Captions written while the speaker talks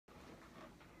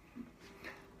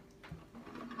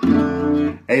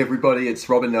Hey everybody, it's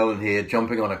Robin Nolan here,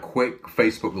 jumping on a quick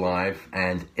Facebook Live,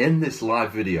 and in this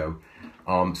live video,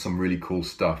 some really cool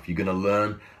stuff. You're gonna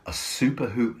learn a super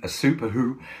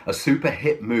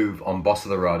hit move on Bossa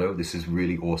Dorado. This is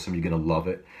really awesome, you're gonna love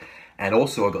it. And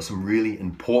also I've got some really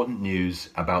important news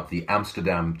about the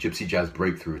Amsterdam Gypsy Jazz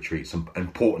Breakthrough Retreat, some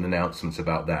important announcements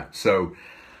about that. So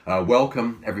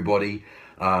welcome everybody.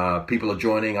 People are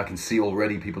joining, I can see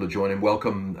already people are joining.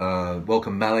 Welcome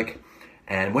Malik.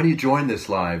 And when you join this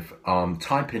live,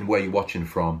 type in where you're watching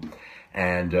from,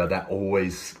 and that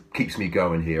always keeps me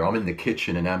going here. I'm in the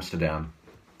kitchen in Amsterdam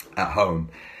at home,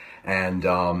 and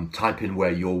type in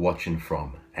where you're watching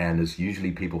from. And there's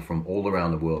usually people from all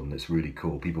around the world, and it's really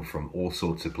cool, people from all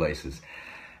sorts of places.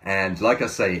 And like I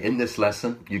say, in this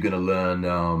lesson, you're going to learn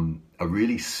a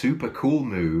really super cool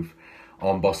move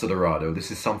on Bossa Dorado.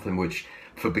 This is something which,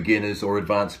 for beginners or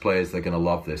advanced players, they're going to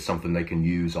love this. Something they can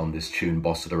use on this tune,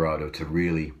 Bossa Dorado, to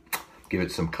really give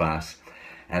it some class.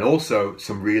 And also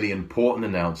some really important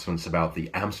announcements about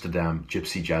the Amsterdam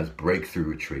Gypsy Jazz Breakthrough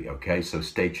Retreat. Okay, so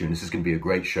stay tuned. This is going to be a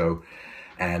great show.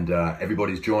 And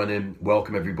everybody's joining.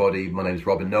 Welcome, everybody. My name is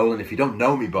Robin Nolan. If you don't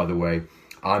know me, by the way,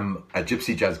 I'm a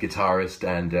Gypsy Jazz guitarist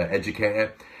and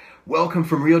educator. Welcome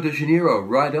from Rio de Janeiro.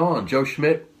 Right on. Joe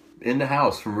Schmidt in the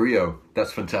house from Rio.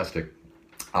 That's fantastic.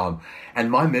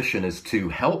 And my mission is to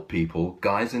help people,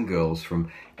 guys and girls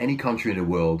from any country in the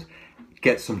world,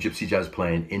 get some gypsy jazz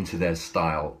playing into their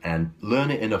style and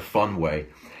learn it in a fun way.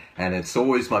 And it's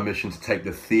always my mission to take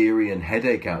the theory and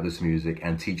headache out of this music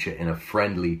and teach it in a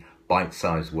friendly,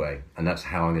 bite-sized way. And that's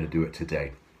how I'm going to do it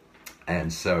today.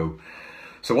 And so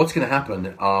what's going to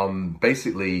happen?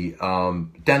 Basically,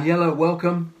 Daniela,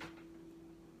 welcome.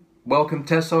 Welcome,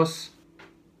 Tessos.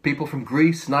 People from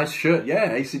Greece, nice shirt.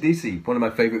 Yeah, AC/DC, one of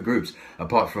my favorite groups,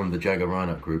 apart from the Django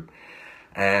Amsterdam group.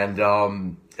 And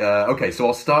okay, so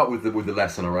I'll start with the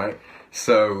lesson, all right?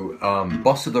 So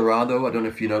Bossa Dorado, I don't know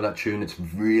if you know that tune. It's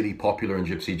really popular in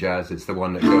gypsy jazz. It's the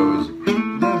one that goes.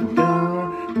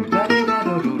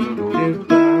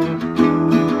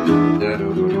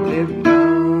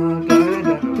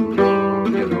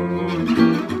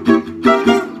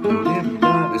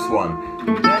 This one.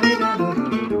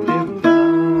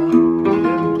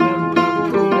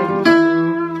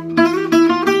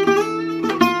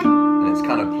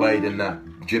 In that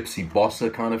gypsy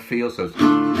bossa kind of feel, so it's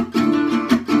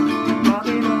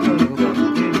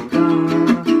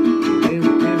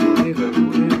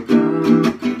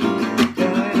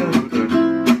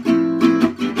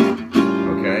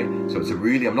okay. So it's a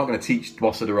really, I'm not going to teach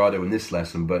Bossa Dorado in this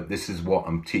lesson, but this is what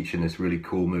I'm teaching this really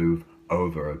cool move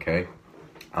over. Okay.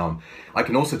 I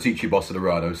can also teach you Bossa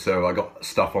Dorado, so I got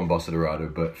stuff on Bossa Dorado,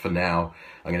 but for now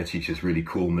I'm going to teach this really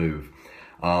cool move.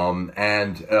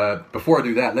 Before I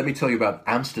do that, let me tell you about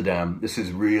Amsterdam. This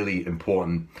is really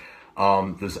important.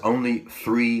 There's only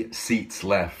 3 seats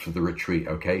left for the retreat,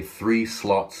 okay? 3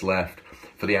 slots left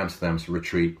for the Amsterdam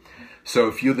retreat. So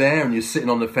if you're there and you're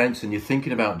sitting on the fence and you're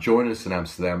thinking about joining us in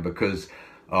Amsterdam, because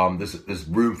there's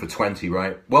room for 20,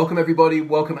 right? Welcome everybody,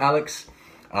 welcome Alex,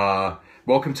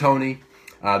 welcome Tony.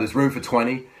 There's room for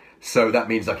 20. So that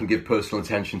means I can give personal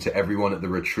attention to everyone at the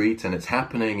retreat, and it's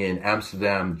happening in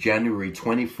Amsterdam, January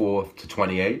 24th to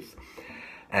 28th.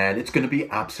 And it's going to be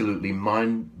absolutely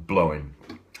mind-blowing,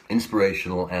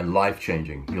 inspirational, and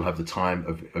life-changing. You'll have the time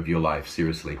of your life,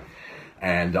 seriously.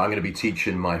 And I'm going to be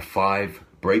teaching my 5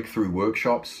 breakthrough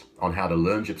workshops on how to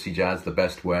learn gypsy jazz the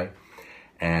best way.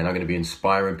 And I'm going to be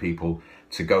inspiring people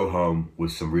to go home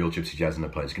with some real gypsy jazz in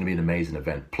their play. It's going to be an amazing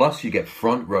event. Plus, you get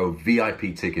front row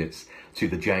VIP tickets to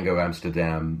the Django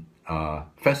Amsterdam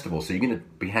festival. So you're going to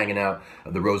be hanging out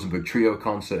at the Rosenberg Trio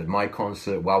concert, my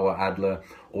concert, Wawa Adler,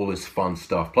 all this fun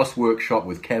stuff. Plus workshop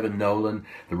with Kevin Nolan,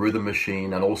 the Rhythm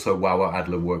Machine, and also Wawa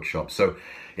Adler workshop. So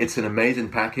it's an amazing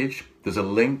package. There's a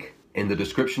link in the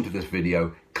description to this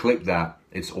video. Click that.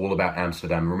 It's all about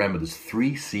Amsterdam. Remember, there's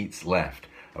 3 seats left.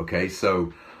 Okay,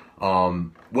 so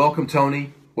welcome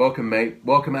Tony, welcome mate,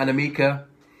 welcome Anamika.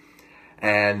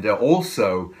 And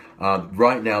also,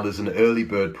 right now there's an early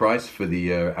bird price for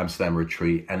the Amsterdam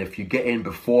retreat. And if you get in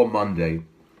before Monday,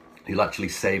 you'll actually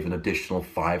save an additional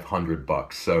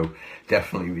 $500. So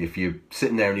definitely, if you're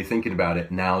sitting there and you're thinking about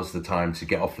it, now's the time to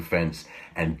get off the fence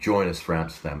and join us for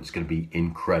Amsterdam. It's going to be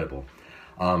incredible.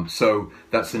 So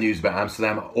that's the news about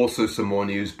Amsterdam. Also some more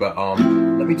news, but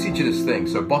let me teach you this thing.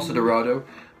 So Bossa Dorado,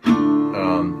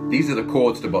 these are the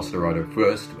chords to Bossa Dorado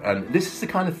first. And this is the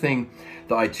kind of thing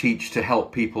that I teach to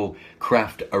help people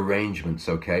craft arrangements,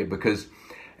 okay? Because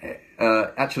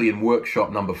actually in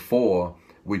workshop number 4,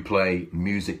 we play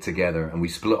music together and we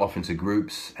split off into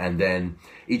groups, and then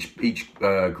each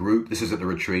group, this is at the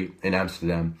retreat in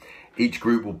Amsterdam, Each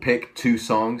group will pick 2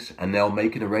 songs and they'll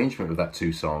make an arrangement with that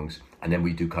 2 songs, and then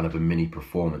we do kind of a mini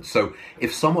performance. So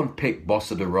if someone picked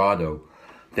Bossa Dorado,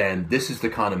 then this is the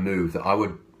kind of move that I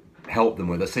would help them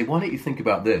with. I say, why don't you think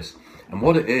about this? And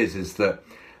what it is that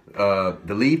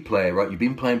the lead player, right, you've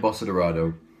been playing Bossa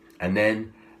Dorado, and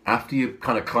then after you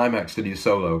kind of climaxed in your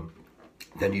solo,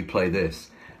 then you play this.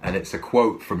 And it's a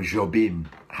quote from Jobim,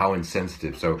 How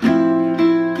Insensitive. So and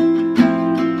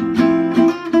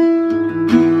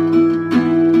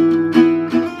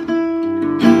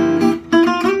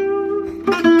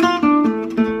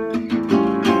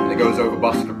it goes over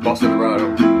Bossa Dorado.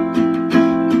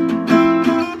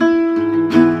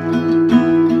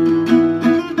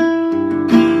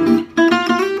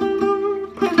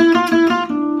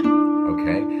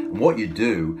 What you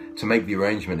do to make the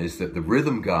arrangement is that the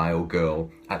rhythm guy or girl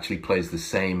actually plays the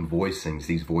same voicings,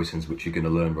 these voicings which you're going to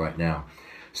learn right now.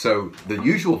 So the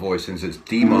usual voicings is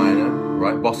D minor,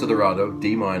 right, Bossa Dorado,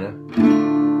 D minor,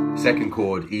 second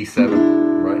chord,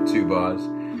 E7, right, 2 bars.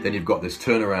 Then you've got this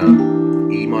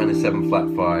turnaround, E minor 7 flat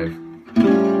 5,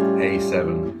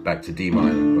 A7, back to D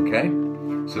minor, okay?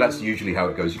 So that's usually how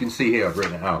it goes. You can see here I've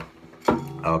written it out.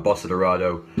 Bossa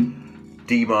Dorado,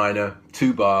 D minor,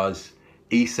 2 bars,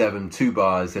 E7, 2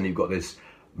 bars, then you've got this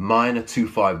minor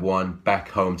 2-5-1 back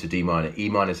home to D minor, E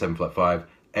minor 7 flat 5,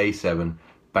 A7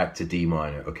 back to D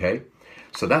minor, okay?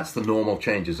 So that's the normal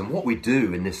changes. And what we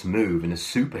do in this move, in a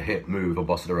super hit move of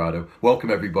Bossa Dorado,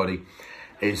 welcome everybody,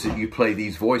 is that you play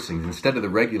these voicings. Instead of the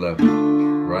regular,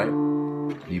 right,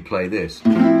 you play this. So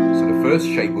the first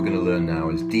shape we're going to learn now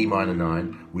is D minor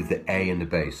 9 with the A in the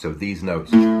bass. So these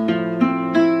notes.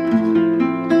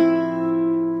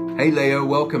 Hey Leo,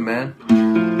 welcome man.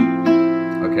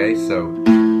 Okay, so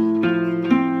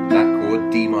that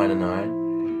chord, D minor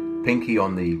 9, pinky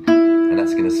on the, and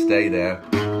that's going to stay there.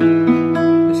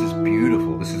 This is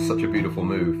beautiful. This is such a beautiful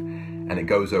move. And it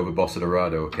goes over Bossa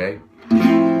Dorado, okay?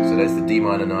 So there's the D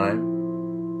minor 9.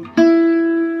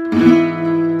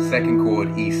 Second chord,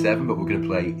 E7, but we're going to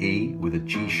play E with a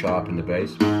G sharp in the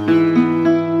bass.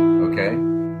 Okay?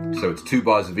 So it's 2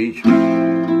 bars of each.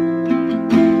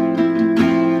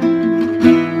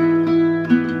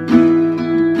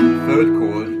 Third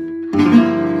chord,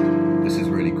 this is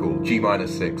really cool, G minor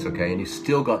 6, okay, and you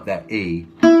still got that E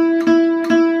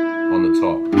on the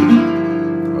top,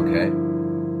 okay,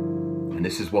 and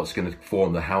this is what's going to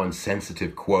form the How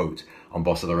Insensitive quote on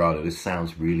Bossa Dorado. This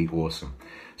sounds really awesome.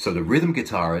 So the rhythm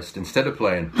guitarist, instead of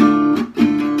playing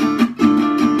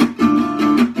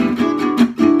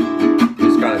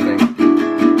this kind of thing,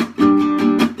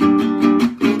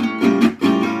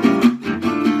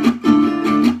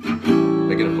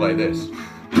 play this.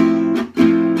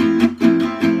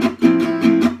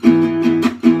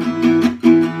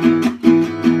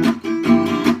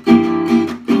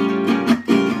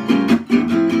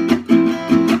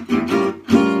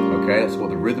 Okay, that's what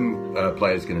the rhythm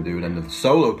player is going to do, and then the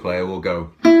solo player will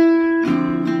go.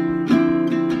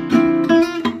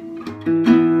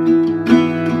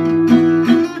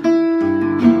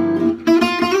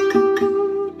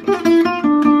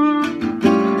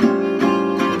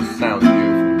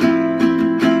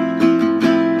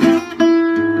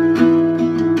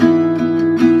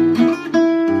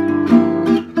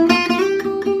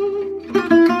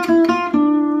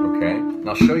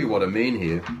 I'll show you what I mean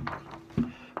here.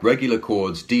 Regular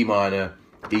chords, D minor,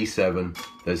 E7,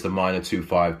 there's the minor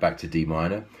 2-5 back to D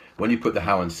minor. When you put the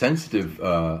How Insensitive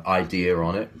idea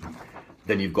on it,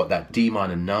 then you've got that D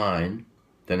minor 9,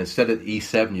 then instead of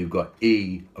E7 you've got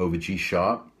E over G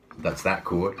sharp, that's that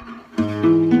chord,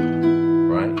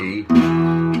 right, E.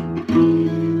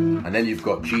 And then you've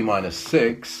got G minor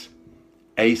 6,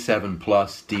 A7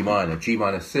 plus D minor, G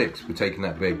minor 6, we're taking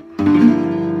that big.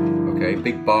 Okay,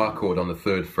 big bar chord on the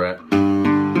 3rd fret.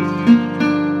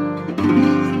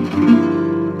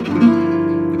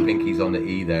 The pinky's on the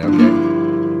E there, okay.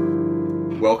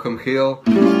 Welcome heel.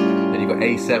 Then you've got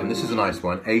A7, this is a nice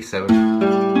one, A7.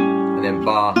 And then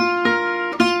bar.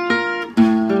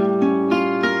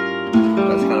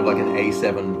 That's kind of like an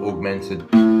A7 augmented.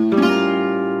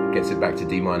 Gets it back to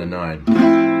D minor 9.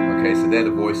 Okay, so they're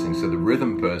the voicings. So the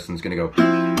rhythm person's gonna go.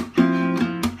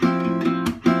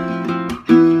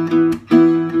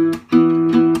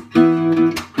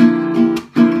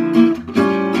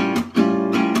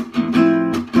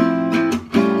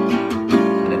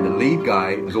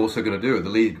 Is also going to do it, the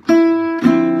lead.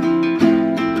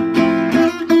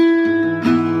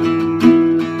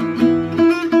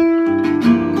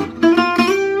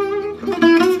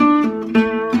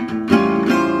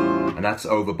 And that's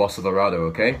over Bossa Dorado,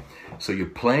 okay? So you're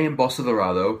playing Bossa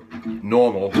Dorado,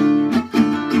 normal,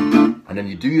 and then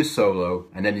you do your solo,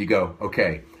 and then you go,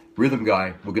 okay, rhythm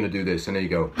guy, we're going to do this. And there you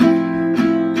go.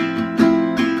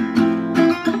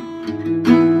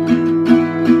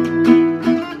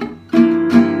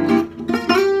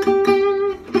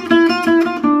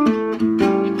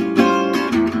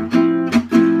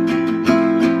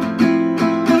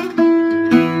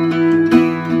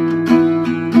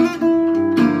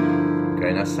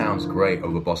 Sounds great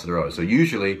over Bossa Dorado. So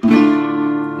usually,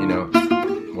 you know,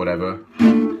 whatever,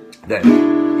 then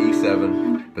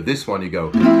E7, but this one you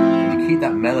go, and you keep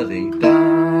that melody,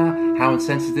 da, how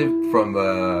insensitive, from,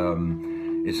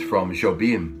 it's from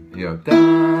Jobim, you know, da,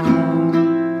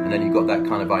 and then you got that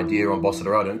kind of idea on Bossa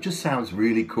Dorado, and it just sounds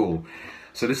really cool.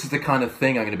 So this is the kind of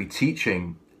thing I'm going to be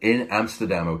teaching in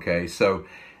Amsterdam, okay? So,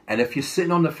 and if you're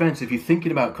sitting on the fence, if you're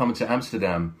thinking about coming to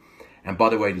Amsterdam, and by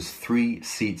the way, there's 3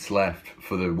 seats left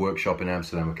for the workshop in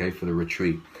Amsterdam, okay, for the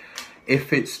retreat.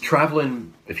 If it's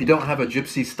traveling, if you don't have a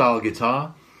Gypsy style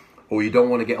guitar, or you don't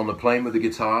want to get on the plane with the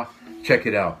guitar, check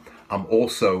it out. I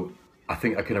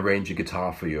think I can arrange a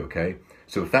guitar for you, okay?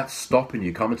 So if that's stopping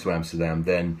you coming to Amsterdam,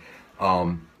 then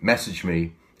message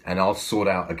me and I'll sort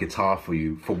out a guitar for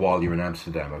you for while you're in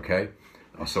Amsterdam, okay?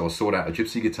 So I'll sort out a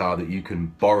Gypsy guitar that you can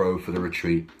borrow for the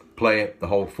retreat, play it the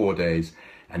whole 4 days,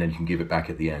 and then you can give it back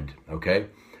at the end, okay?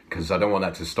 Because I don't want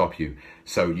that to stop you.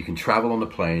 So you can travel on the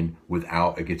plane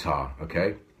without a guitar,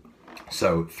 okay?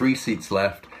 So 3 seats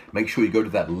left. Make sure you go to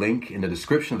that link in the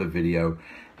description of the video,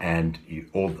 and the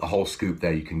whole scoop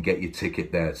there. You can get your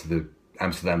ticket there to the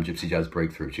Amsterdam Gypsy Jazz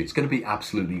Breakthrough Retreat. It's going to be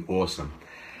absolutely awesome.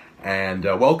 And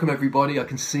welcome everybody. I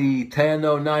can see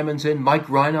Tano Nyman's in. Mike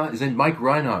Reinhardt is in. Mike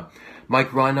Reinhardt,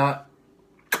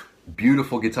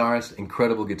 beautiful guitarist,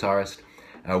 incredible guitarist.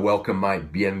 Welcome,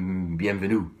 Mike.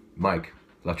 Bienvenue, Mike.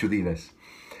 La Chudives.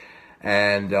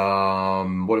 And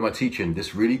what am I teaching?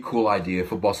 This really cool idea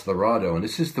for Bossa Dorado. And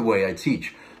this is the way I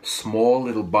teach. Small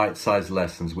little bite-sized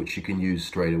lessons which you can use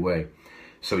straight away.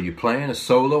 So you're playing a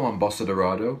solo on Bossa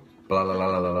Dorado, blah, blah,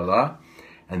 blah, blah, blah, blah.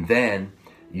 And then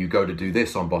you go to do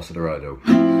this on Bossa Dorado.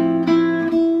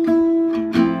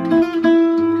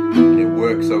 And it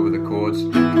works over the chords.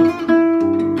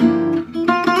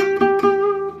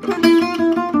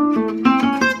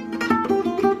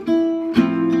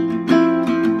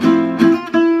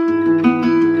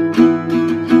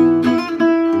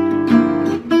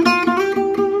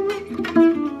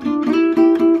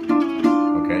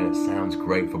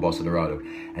 For Bossa Dorado.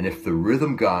 And if the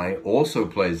rhythm guy also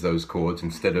plays those chords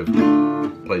instead of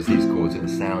plays these chords, and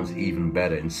it sounds even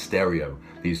better in stereo,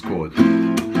 these chords.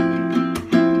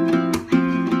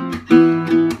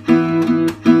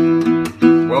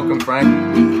 Welcome, Frank.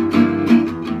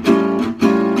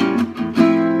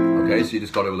 Okay, so you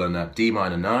just got to learn that D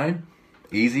minor 9,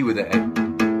 easy with the A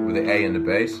and the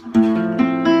bass.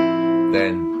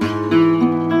 Then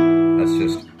that's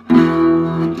just.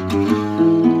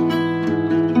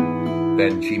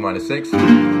 Then G minor 6.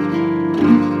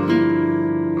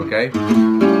 Okay.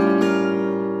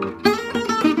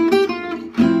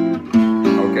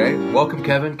 Okay. Welcome,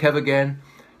 Kevin. Kev again.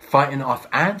 Fighting off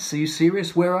ants. Are you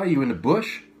serious? Where are you? In the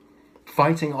bush?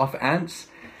 Fighting off ants?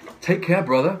 Take care,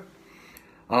 brother.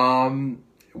 Welcome,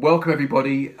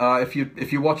 everybody. If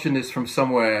you're watching this from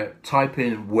somewhere, type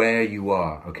in where you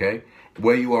are. Okay.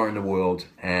 Where you are in the world,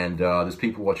 and there's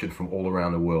people watching from all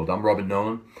around the world. I'm Robert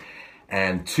Nolan.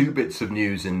 And 2 bits of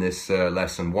news in this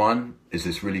lesson. One is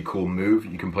this really cool move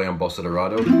you can play on Bossa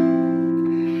Dorado.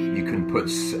 You can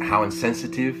put How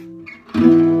Insensitive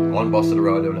on Bossa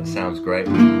Dorado, and it sounds great.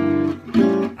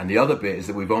 And the other bit is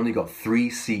that we've only got 3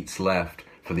 seats left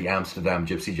for the Amsterdam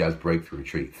Gypsy Jazz Breakthrough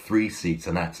Retreat. 3 seats,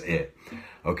 and that's it.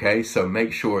 Okay, so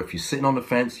make sure if you're sitting on the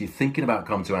fence, you're thinking about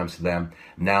coming to Amsterdam,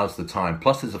 now's the time.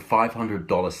 Plus there's a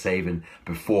 $500 saving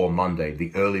before Monday.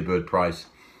 The early bird price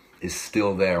is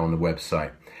still there on the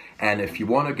website. And if you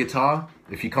want a guitar,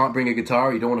 if you can't bring a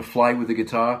guitar, you don't want to fly with a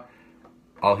guitar,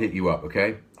 I'll hit you up,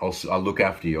 okay? I'll look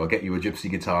after you. I'll get you a Gypsy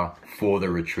guitar for the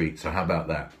retreat. So how about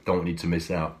that? Don't need to miss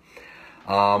out.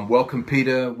 Welcome,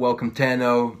 Peter. Welcome,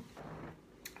 Tano.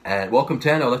 And welcome,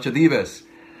 Tano. La Chudives.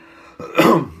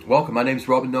 Welcome. My name's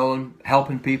Robert Nolan,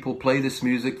 helping people play this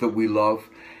music that we love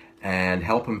and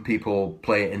helping people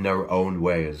play it in their own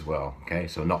way as well, okay?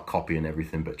 So not copying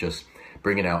everything, but just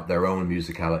bringing out their own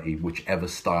musicality, whichever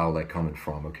style they're coming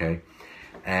from, okay?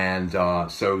 And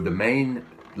so the main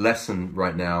lesson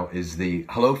right now is the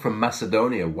Hello from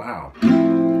Macedonia, wow.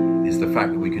 Is the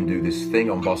fact that we can do this thing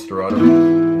on Bossa Dorado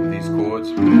with these chords.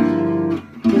 And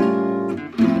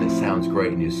it sounds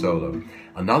great in your solo.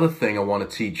 Another thing I want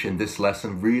to teach in this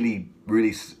lesson really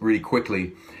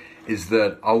quickly is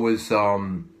that I was,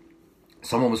 someone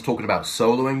was talking about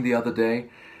soloing the other day.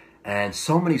 And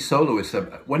so many soloists,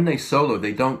 when they solo,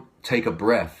 they don't take a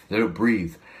breath. They don't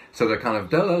breathe. So they're kind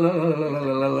of,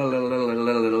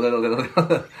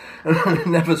 and it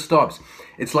never stops.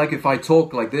 It's like if I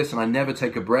talk like this and I never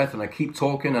take a breath and I keep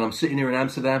talking and I'm sitting here in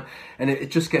Amsterdam and it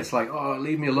just gets like, oh,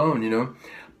 leave me alone, you know.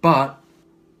 But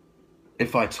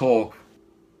if I talk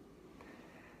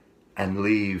and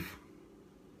leave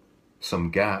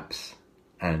some gaps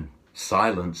and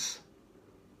silence,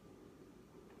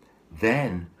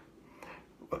 then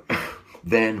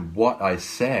what I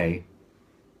say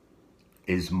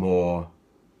is more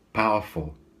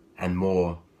powerful and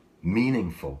more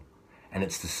meaningful. And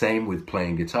it's the same with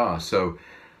playing guitar. So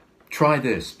try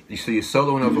this. So you're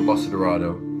soloing over Bossa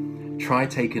Dorado. Try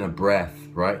taking a breath,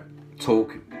 right?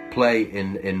 Talk, play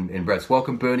in breaths.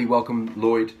 Welcome Bernie, welcome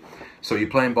Lloyd. So you're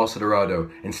playing Bossa Dorado.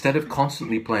 Instead of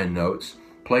constantly playing notes,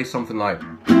 play something like,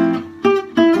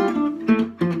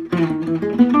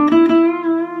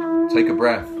 take a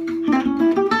breath,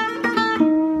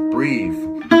 breathe,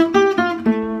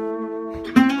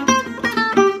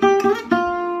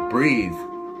 breathe.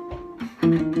 You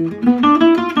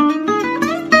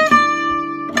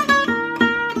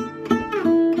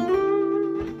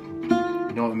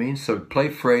know what I mean? So play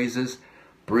phrases,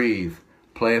 breathe,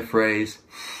 play a phrase,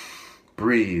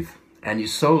 breathe, and your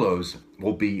solos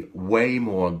will be way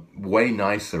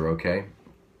nicer, okay?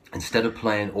 Instead of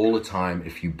playing all the time,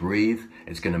 if you breathe,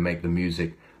 it's going to make the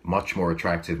music much more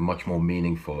attractive, much more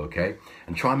meaningful, okay?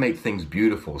 And try and make things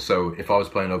beautiful. So if I was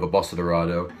playing over Bossa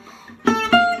Dorado,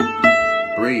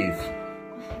 breathe,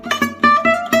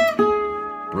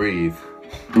 breathe.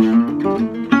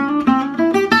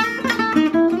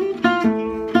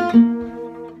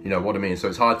 You know what I mean? So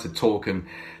it's hard to talk and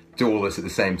do all this at the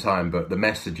same time, but the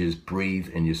message is breathe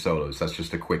in your solos. That's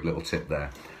just a quick little tip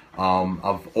there.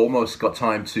 I've almost got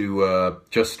time to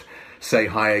just say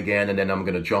hi again, and then I'm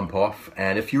going to jump off.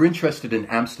 And if you're interested in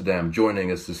Amsterdam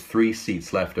joining us, there's 3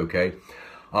 seats left, okay?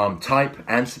 Type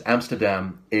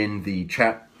Amsterdam in the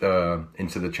chat,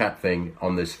 into the chat thing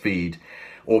on this feed,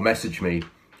 or message me,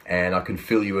 and I can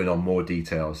fill you in on more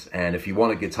details. And if you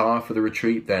want a guitar for the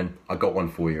retreat, then I got one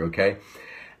for you, okay?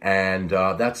 And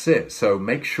that's it. So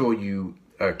make sure you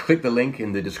click the link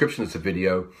in the description of the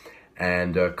video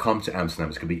and come to Amsterdam.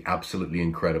 It's going to be absolutely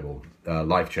incredible,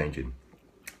 life-changing.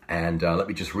 And let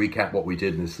me just recap what we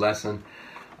did in this lesson.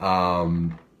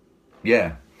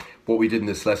 Yeah, what we did in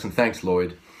this lesson, thanks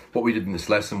Lloyd. What we did in this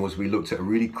lesson was we looked at a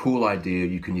really cool idea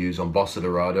you can use on Bossa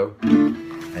Dorado.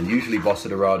 And usually Bossa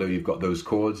Dorado, you've got those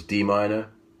chords, D minor,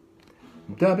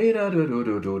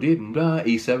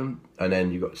 E7, and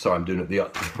then you got, sorry, I'm doing it the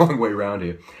wrong way around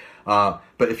here. But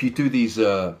if you do these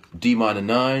D minor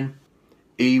 9,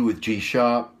 E with G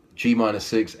sharp, G minor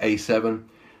 6, A7,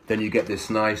 then you get this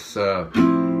nice on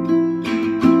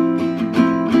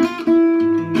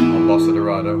Bossa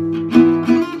Dorado.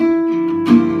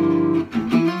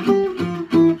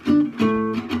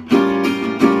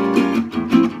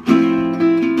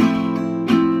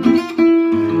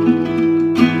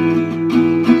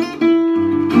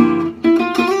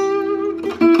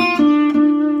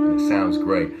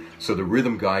 So the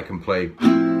rhythm guy can play,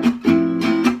 and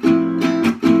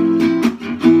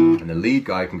the lead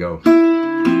guy can go.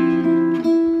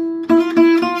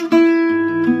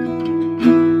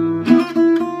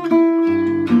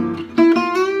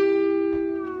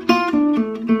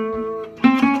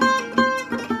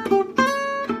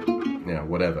 Yeah,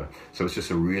 whatever. So it's just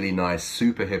a really nice,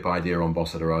 super hip idea on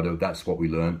Bossa Dorado. That's what we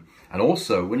learned. And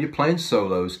also, when you're playing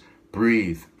solos,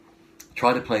 breathe.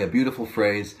 Try to play a beautiful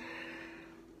phrase,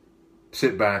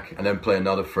 sit back, and then play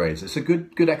another phrase. It's a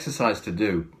good exercise to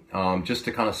do, just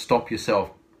to kind of stop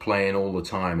yourself playing all the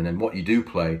time, and then what you do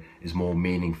play is more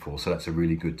meaningful. So that's a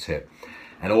really good tip.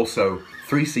 And also,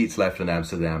 3 seats left in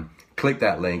Amsterdam. Click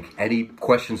that link. Any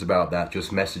questions about that,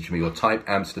 just message me or type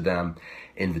Amsterdam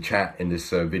in the chat in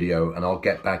this video, and I'll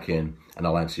get back in and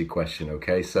I'll answer your question,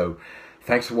 okay? So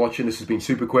thanks for watching. This has been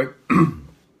super quick.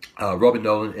 Robin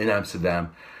Nolan in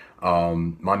Amsterdam.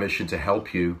 My mission to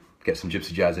help you get some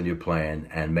gypsy jazz in your playing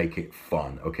and make it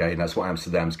fun, okay? And that's what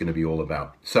Amsterdam's going to be all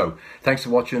about. So, thanks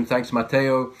for watching. Thanks,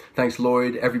 Matteo. Thanks,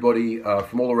 Lloyd. Everybody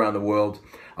from all around the world.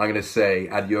 I'm going to say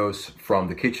adios from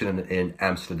the kitchen in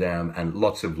Amsterdam, and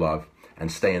lots of love,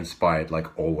 and stay inspired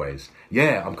like always.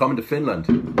 Yeah, I'm coming to Finland.